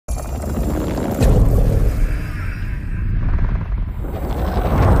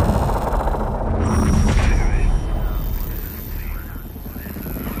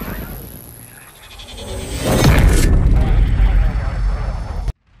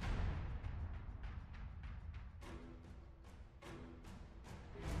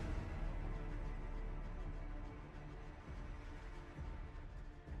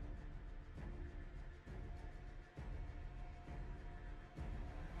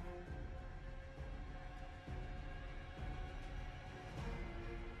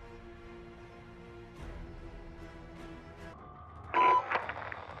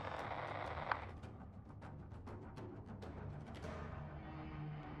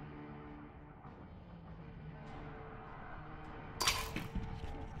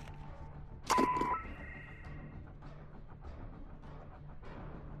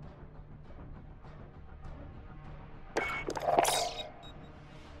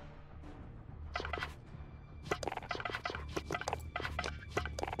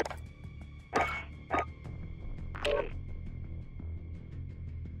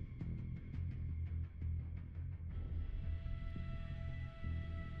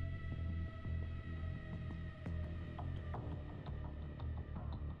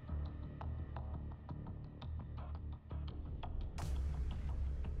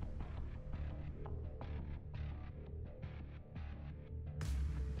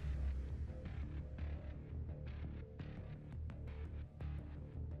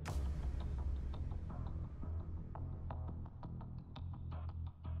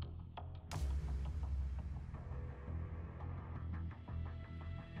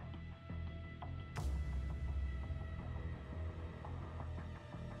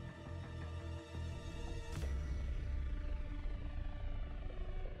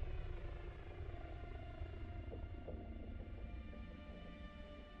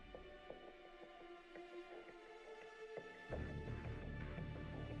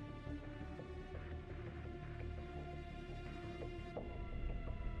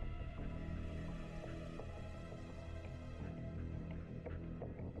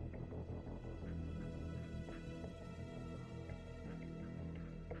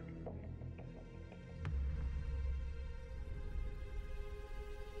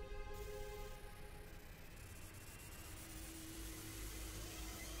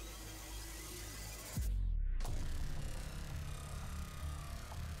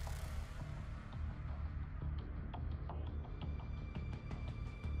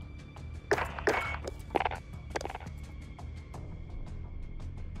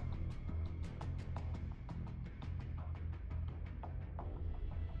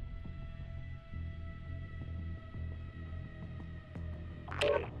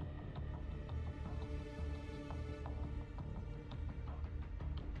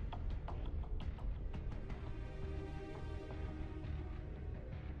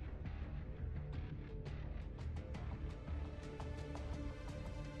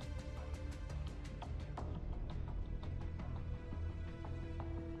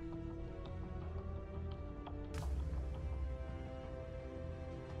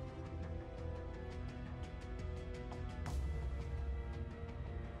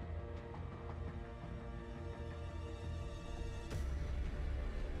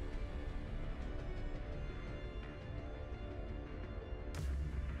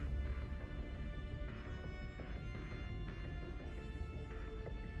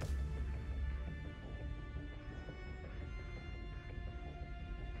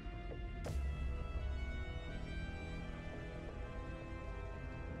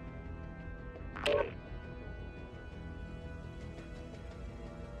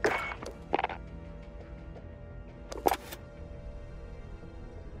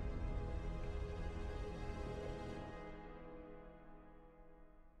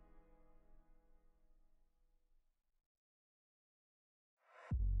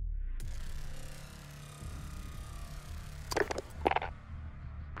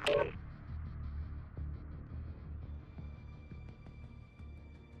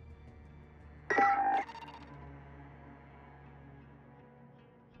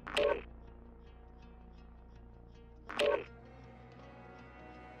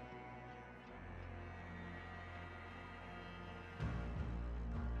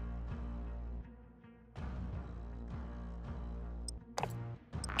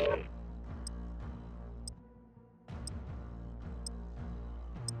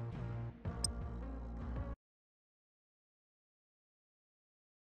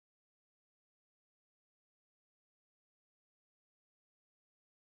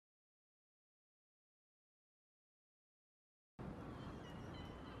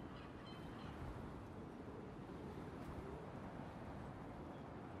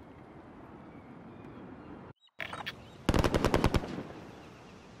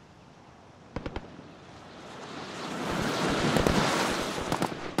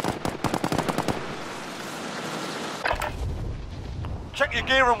Check your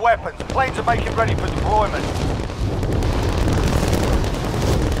gear and weapons. Planes are making ready for deployment.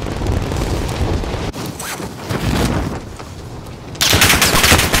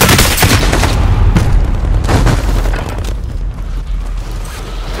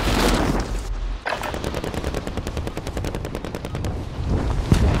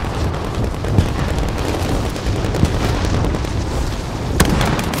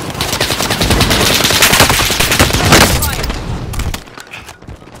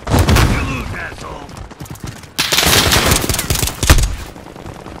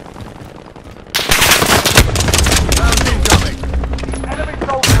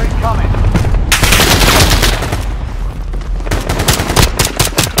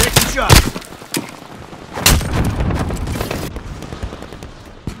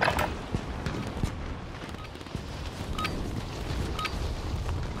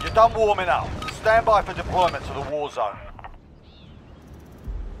 Done warming up. Stand by for deployment to the war zone.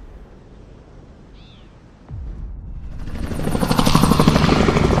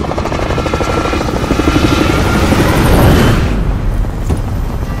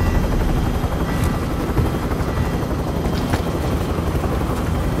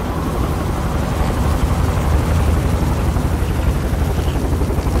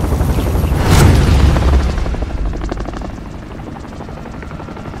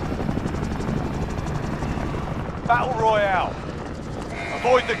 Battle Royale.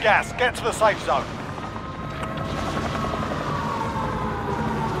 Avoid the gas. Get to the safe zone.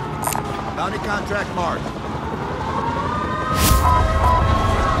 Bounty contract marked.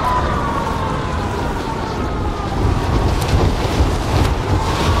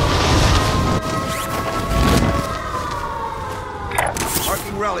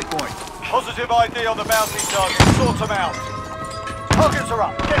 Marking rally point. Positive ID on the bounty target. Sort them out. Targets are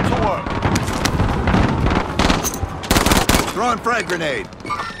up. Get to work. Throwing frag grenade.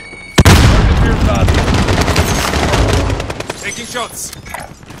 Taking shots.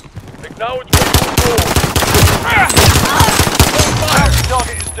 Acknowledge where Bounty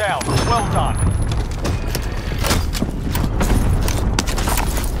target is down. Well done.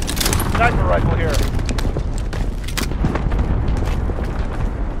 Sniper rifle here.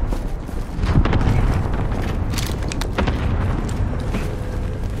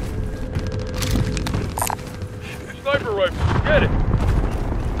 Sniper rifle, get it!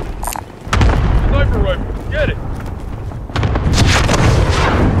 Sniper rifle, get it!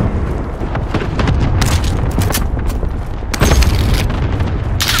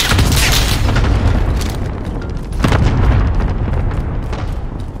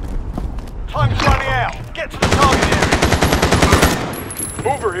 Time's running out. Get to the target area.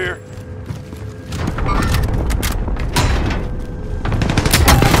 Mover here.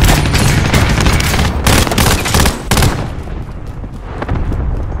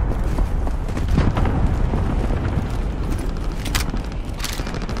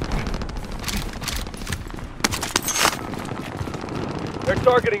 They're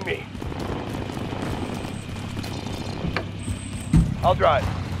targeting me. I'll drive.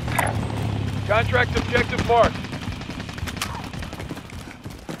 Contract objective marked.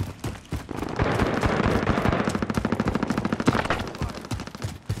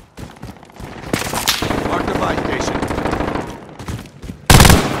 Mark the buy station.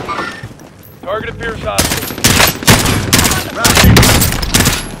 Target appears hostile.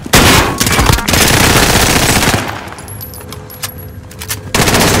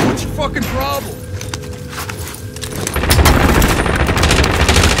 What's your fucking problem?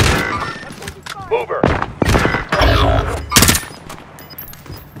 Mover.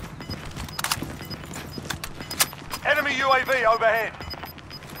 Enemy UAV overhead.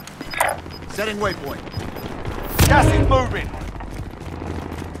 Setting waypoint. Gas is moving.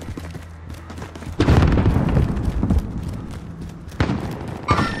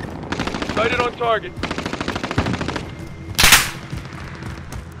 Sighted on target.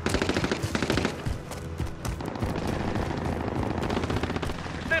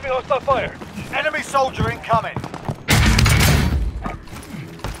 Receiving hostile fire. Enemy soldier incoming.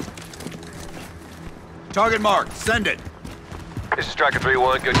 Target marked. Send it. This is Striker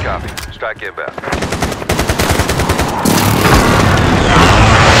 3-1, good copy. Strike inbound.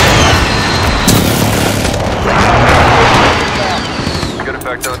 Good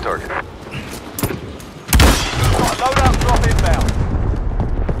effect on target. Got a loadout drop inbound.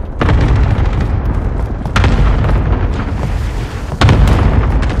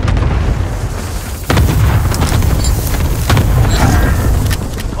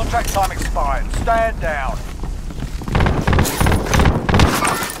 Contract time expired. Stand down.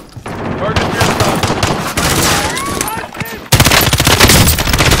 Target appears hostile.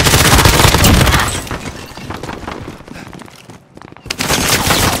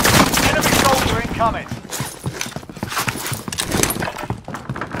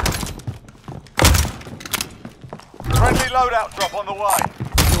 loadout drop on the way.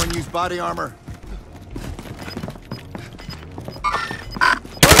 Anyone use body armor?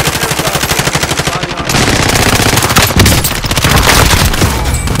 Body armor.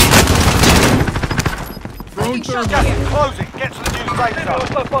 Drone thermal. Gas is closing. Get to the new safe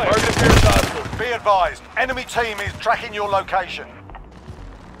zone. Target appears hostile. Be advised, enemy team is tracking your location.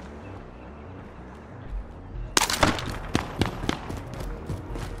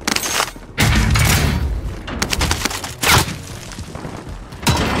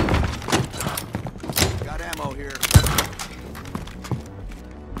 Got ammo here.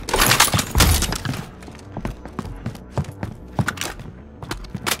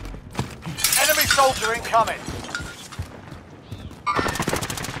 Enemy soldier incoming.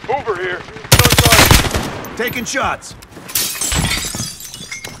 Mover here. Get on target. Taking shots.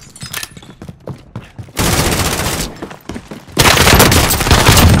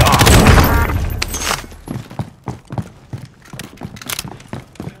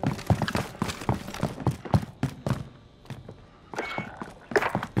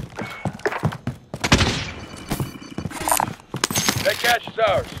 That cache is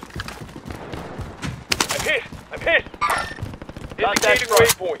ours. I'm hit. I'm hit. Indicating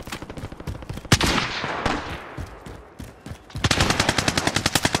waypoint.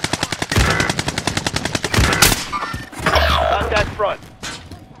 Contact front.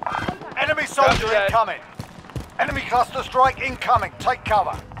 Enemy soldier Copy that. incoming. Enemy cluster strike incoming. Take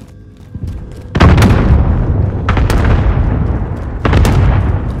cover.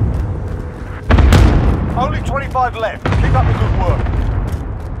 Only 25 left. Keep up the good work.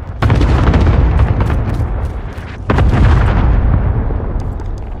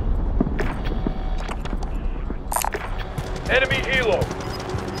 Enemy helo.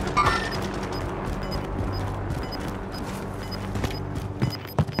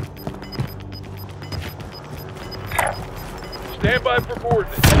 Stand by for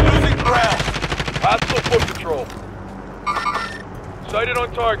coordinates. Losing ground. Hostile foot patrol. Sighted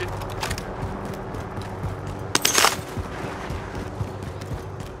on target.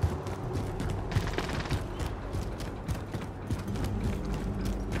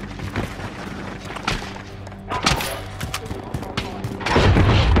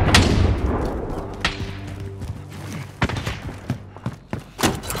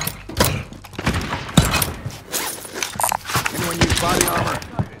 Anyone use body armor?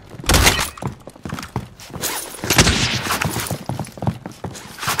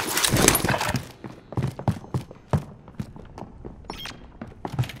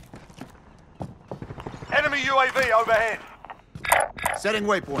 Enemy UAV overhead. Setting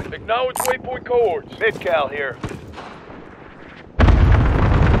waypoint. Acknowledge waypoint cohorts. Mid-cal here.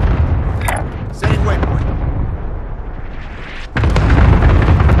 Setting waypoint.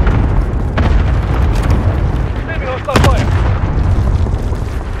 Receiving hostile fire.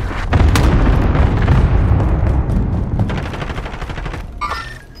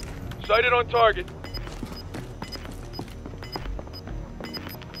 Sighted on target.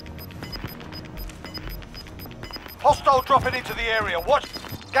 Hostile dropping into the area. Watch.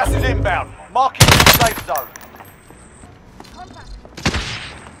 Gas is inbound. Marking the safe zone.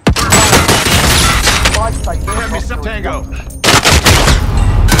 Five stations. Hand me some tango.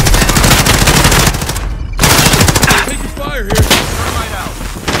 Taking fire here. Thermite out.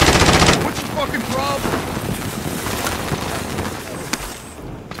 What's your fucking problem?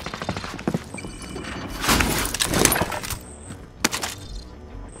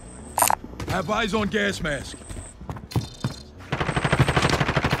 Have eyes on gas mask.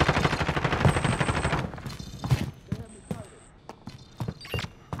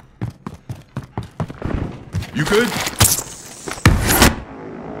 You good?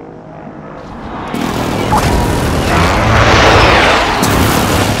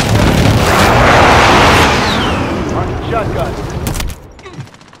 Shotgun.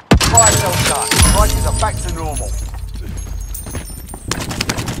 Fire cell shot. Prices are back to normal.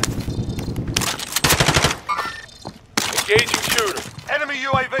 Engaging shooter. Enemy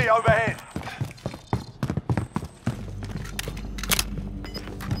UAV overhead.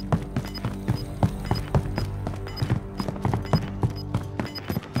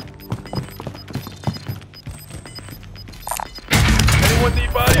 Anyone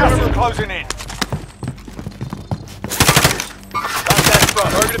need body Gas is armor? closing in. Contact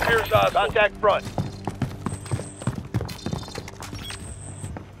front. Target appears hostile. Contact front.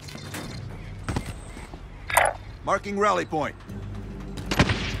 Marking rally point.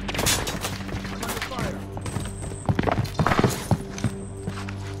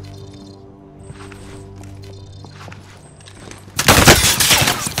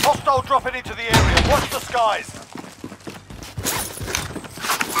 Hostile dropping into the area. Watch the skies.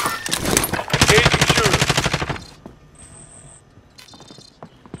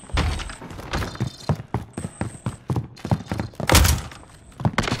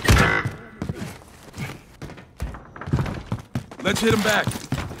 Let's hit him back.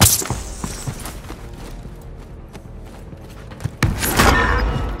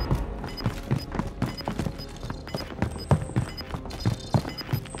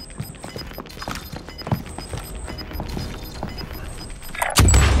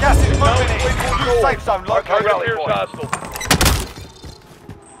 Gas is moving in. New safe zone located. Target Rally appears point. hostile.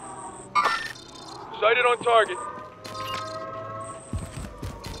 Sighted on target.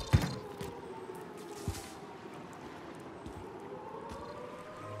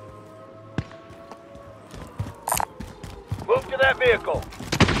 Move to that vehicle.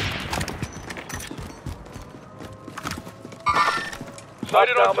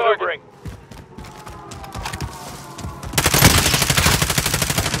 Sighted on Hostile target. maneuvering.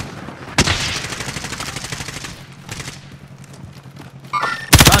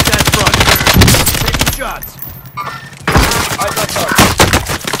 Contact front. Taking shots. Eyes on target.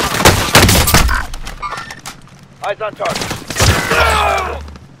 Eyes on target.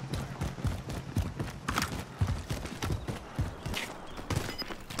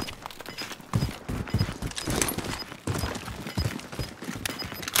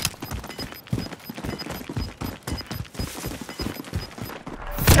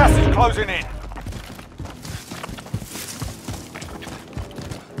 Gas is closing in.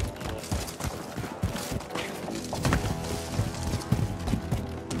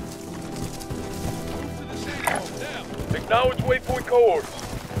 Acknowledge waypoint coordinates.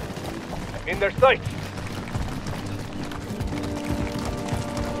 In their sights.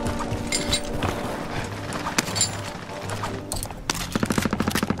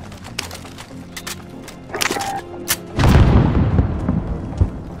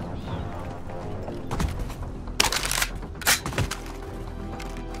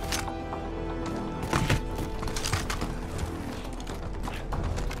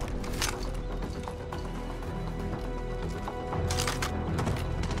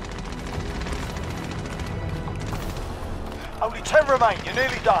 Only 10 remain. You're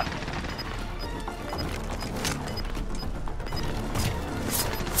nearly done.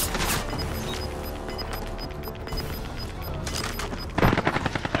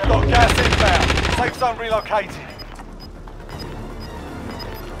 You've got gas inbound. Safe zone relocated.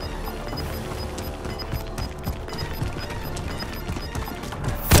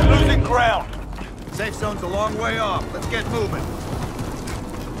 You're losing ground. Safe zone's a long way off. Let's get moving.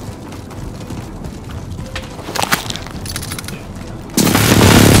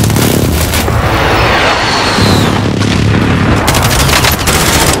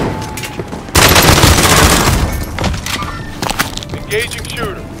 Engaging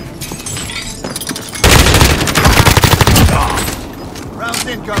shooter. Rounds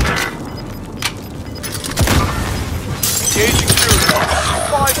incoming. Engaging shooter.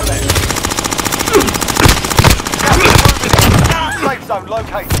 5 left. Gas is moving in. Safe zone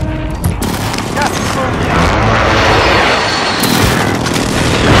located. Gas is moving in.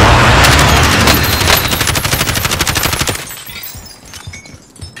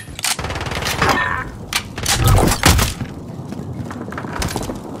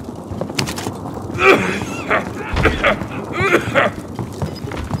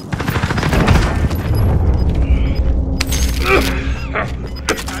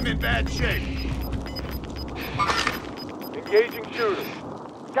 I'm in bad shape. Engaging shooter.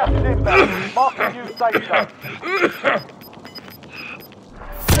 Gas is inbound. Marking new safe zone.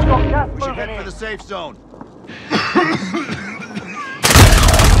 You've got gas We should moving head for in. the safe zone.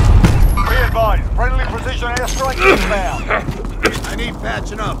 Be advised. Friendly precision airstrike inbound. I need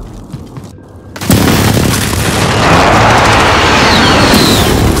patching up.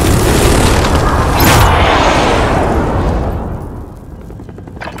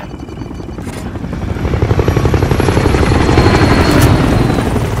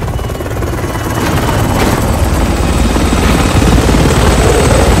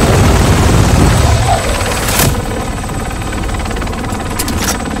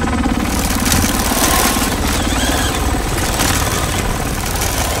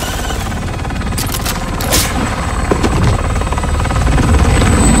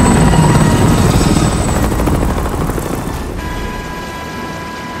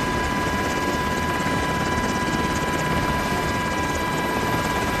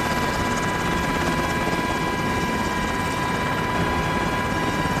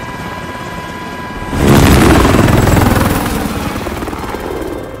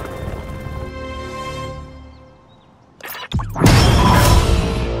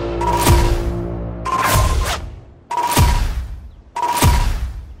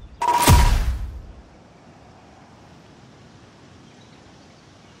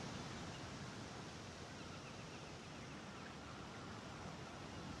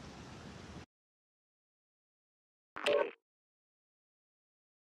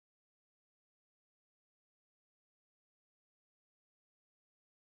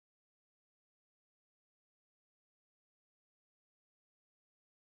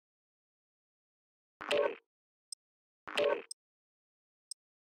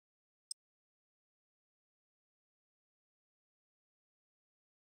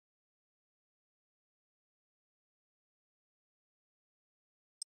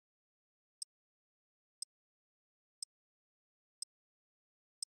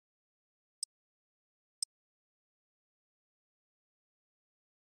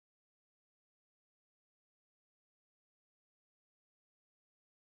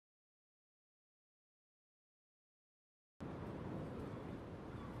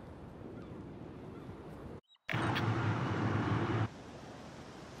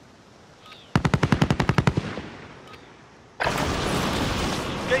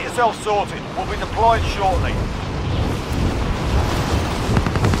 yourself sorted. We'll be deployed shortly.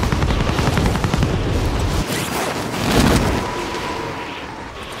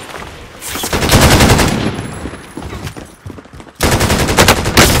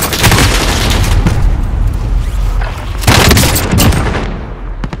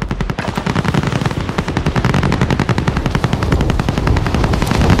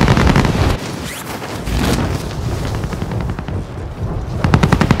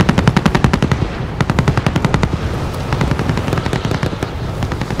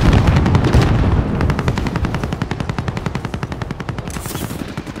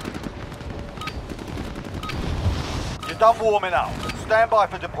 Done warming up. Stand by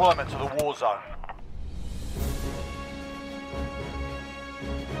for deployment to the war zone.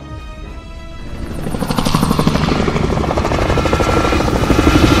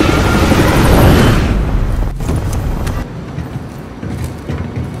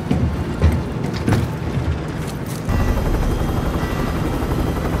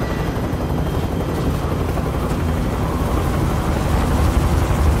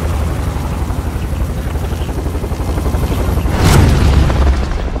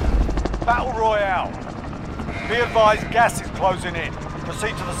 Battle Royale. Be advised, gas is closing in.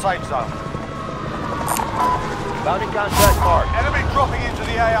 Proceed to the safe zone. Bounding contact mark. Enemy dropping into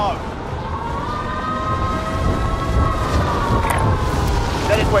the AO.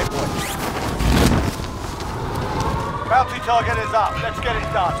 Set waypoint. Bounty target is up. Let's get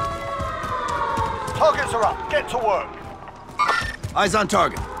it done. Targets are up. Get to work. Eyes on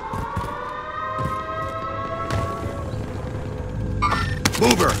target.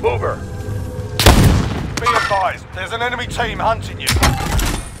 Mover! Mover. Be advised, there's an enemy team hunting you.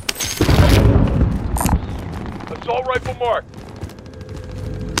 Assault rifle mark.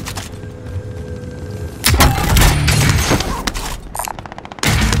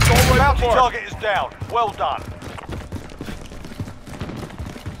 Assault rifle Bounty mark. target is down. Well done.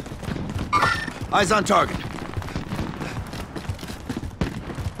 Eyes on target.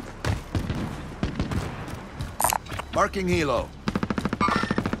 Marking helo.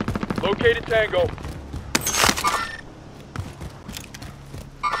 Located Tango.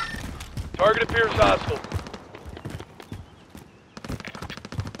 Target appears hostile.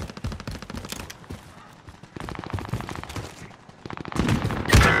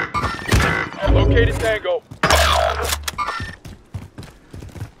 Located Tango.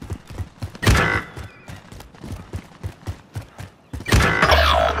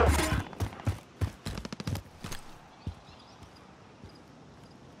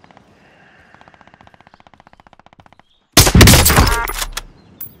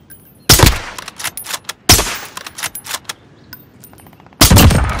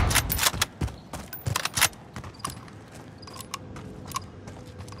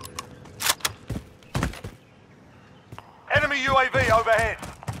 Enemy UAV overhead.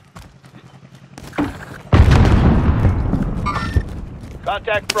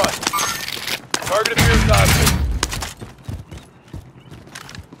 Contact front. Target appears hostile.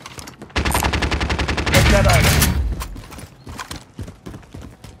 Check that item.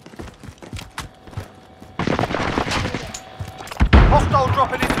 Hostile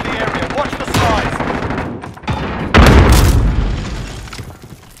dropping into the area. Watch the skies.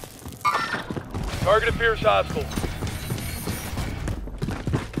 Target appears hostile.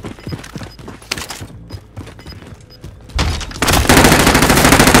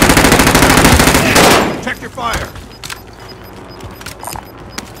 Check your fire.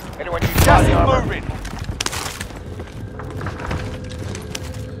 Anyone use Gas body is armor? moving.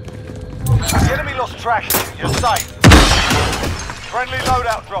 The enemy lost track of you. You're safe. Friendly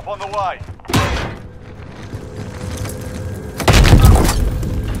loadout drop on the way.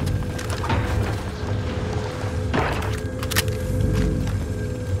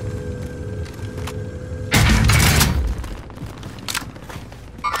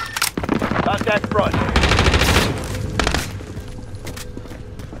 Contact front.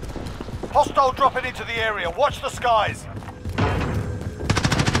 Hostile dropping into the area. Watch the skies.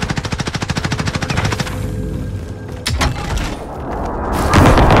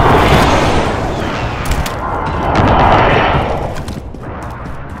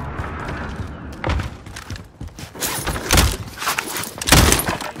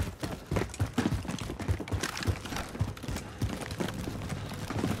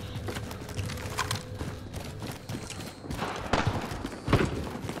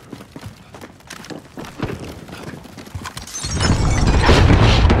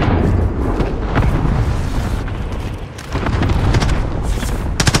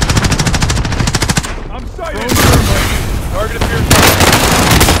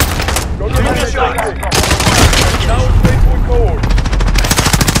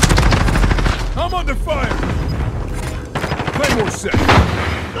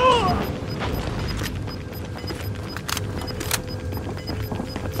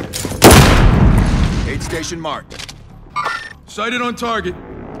 station marked. Sighted on target.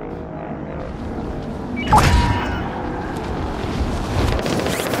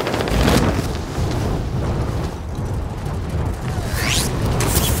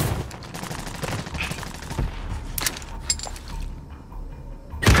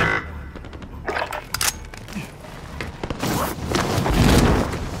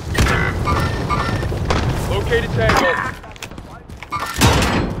 Located Tango.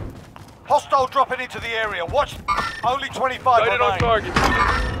 Hostile dropping into the area. Watch. Only 25 Sighted on remain.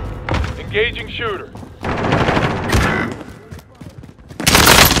 target. Engaging shooter.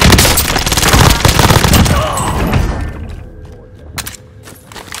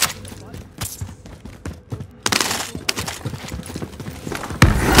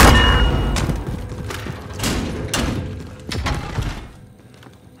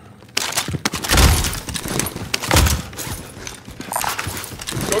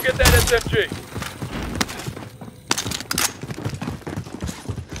 Go get that SMG.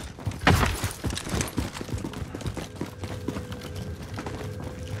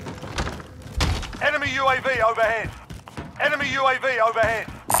 Enemy UAV overhead. Enemy UAV overhead.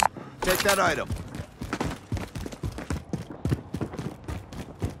 Take that item.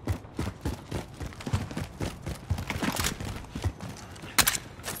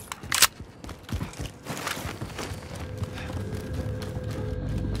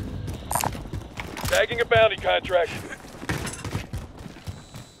 Tagging a bounty contract.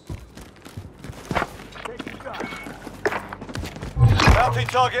 Bounty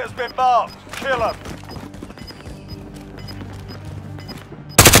target has been marked. Kill him.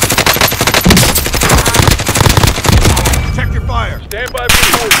 Check your fire. Stand by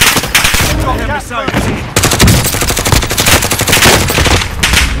for reports. Got Enemy gas sighted. moving.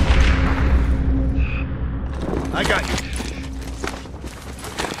 I got you.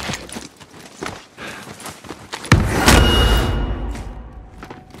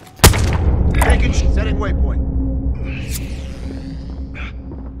 Setting waypoint.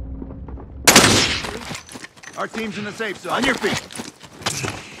 Our team's in the safe zone. On your feet.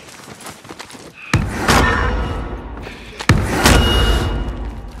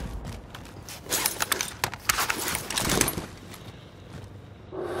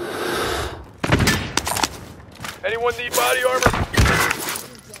 Anyone need body armor?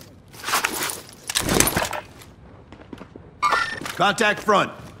 Contact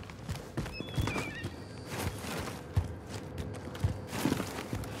front.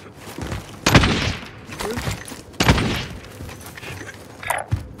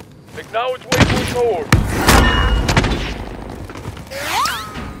 Acknowledge waypoint forward.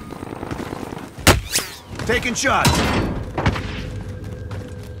 Taking shots.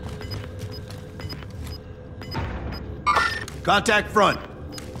 Contact front.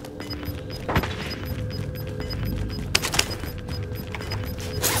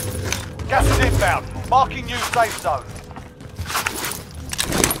 Gas is inbound. Marking new safe zone.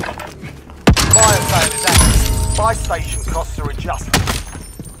 Fire zone is active. Buy station costs are adjusted.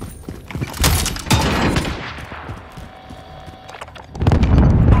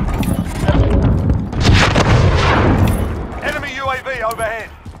 Enemy UAV overhead.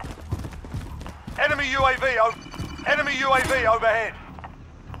 Enemy UAV overhead.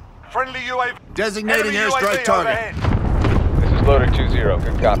 Friendly UAV. Designating Enemy airstrike UAV target. overhead. This is Loader 2-0.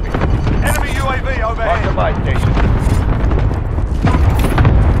 Good copy. Enemy UAV overhead. Mark the buy station.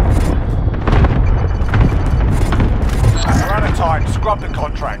 We're out of time. Scrub the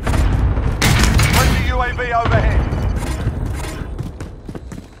contract. Friendly UAV overhead.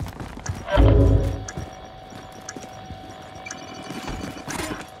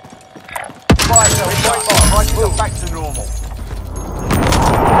 Fire cell, right cell, back to normal.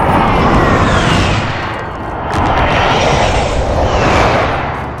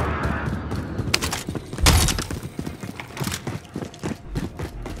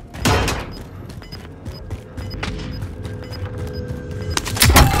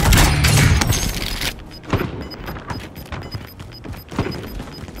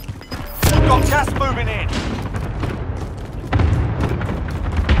 Got gas moving in.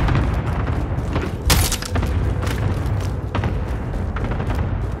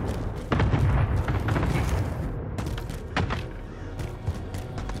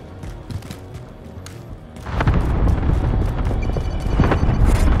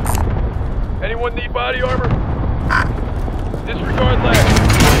 Anyone need body armor? Disregard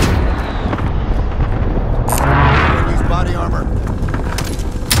last. Anyone use body armor?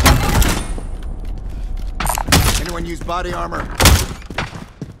 Anyone use body armor?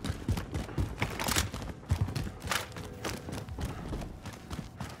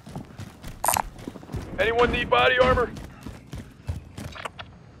 Anyone need body armor?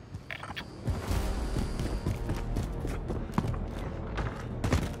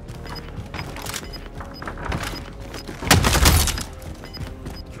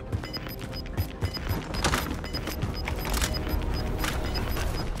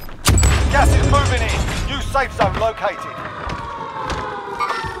 Gas is moving in. New safe zone located.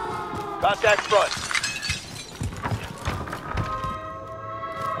 Contact front.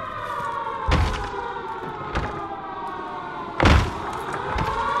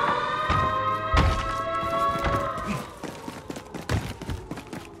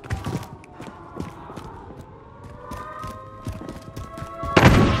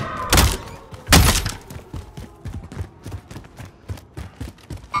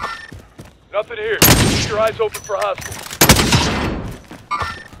 Nothing here. Keep your eyes open for hostiles.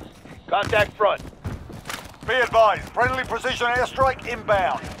 Contact front. Be advised, friendly precision airstrike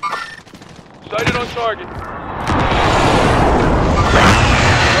inbound. Sighted on target.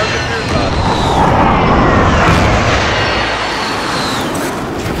 Target appears hostile.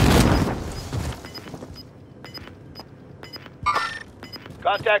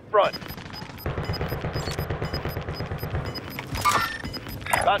 Contact front.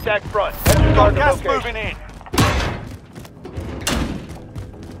 Contact front. Got Target gas location. moving in.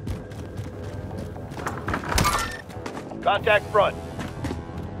 Contact front.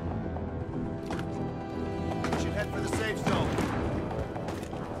 Should head for the safe zone.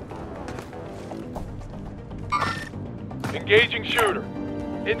 Engaging shooter.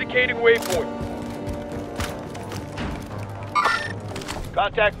 Indicating waypoint.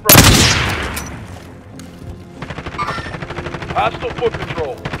 Contact front. Hostile foot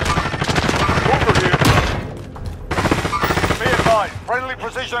patrol. Over here. Be advised, friendly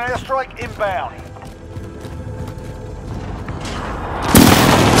precision airstrike inbound.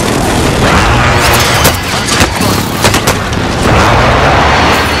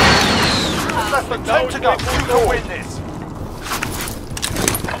 Less than 10 to go. You can win this.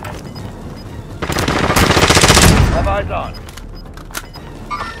 Have eyes on.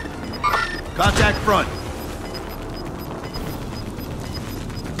 Contact front.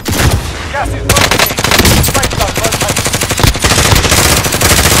 Gas is moving in. Safe zone located.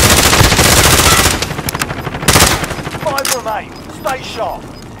 Five remain. Stay sharp.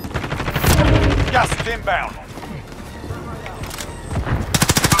 Gas is inbound.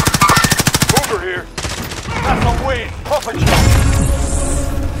 Over here. That's a win. Proper job.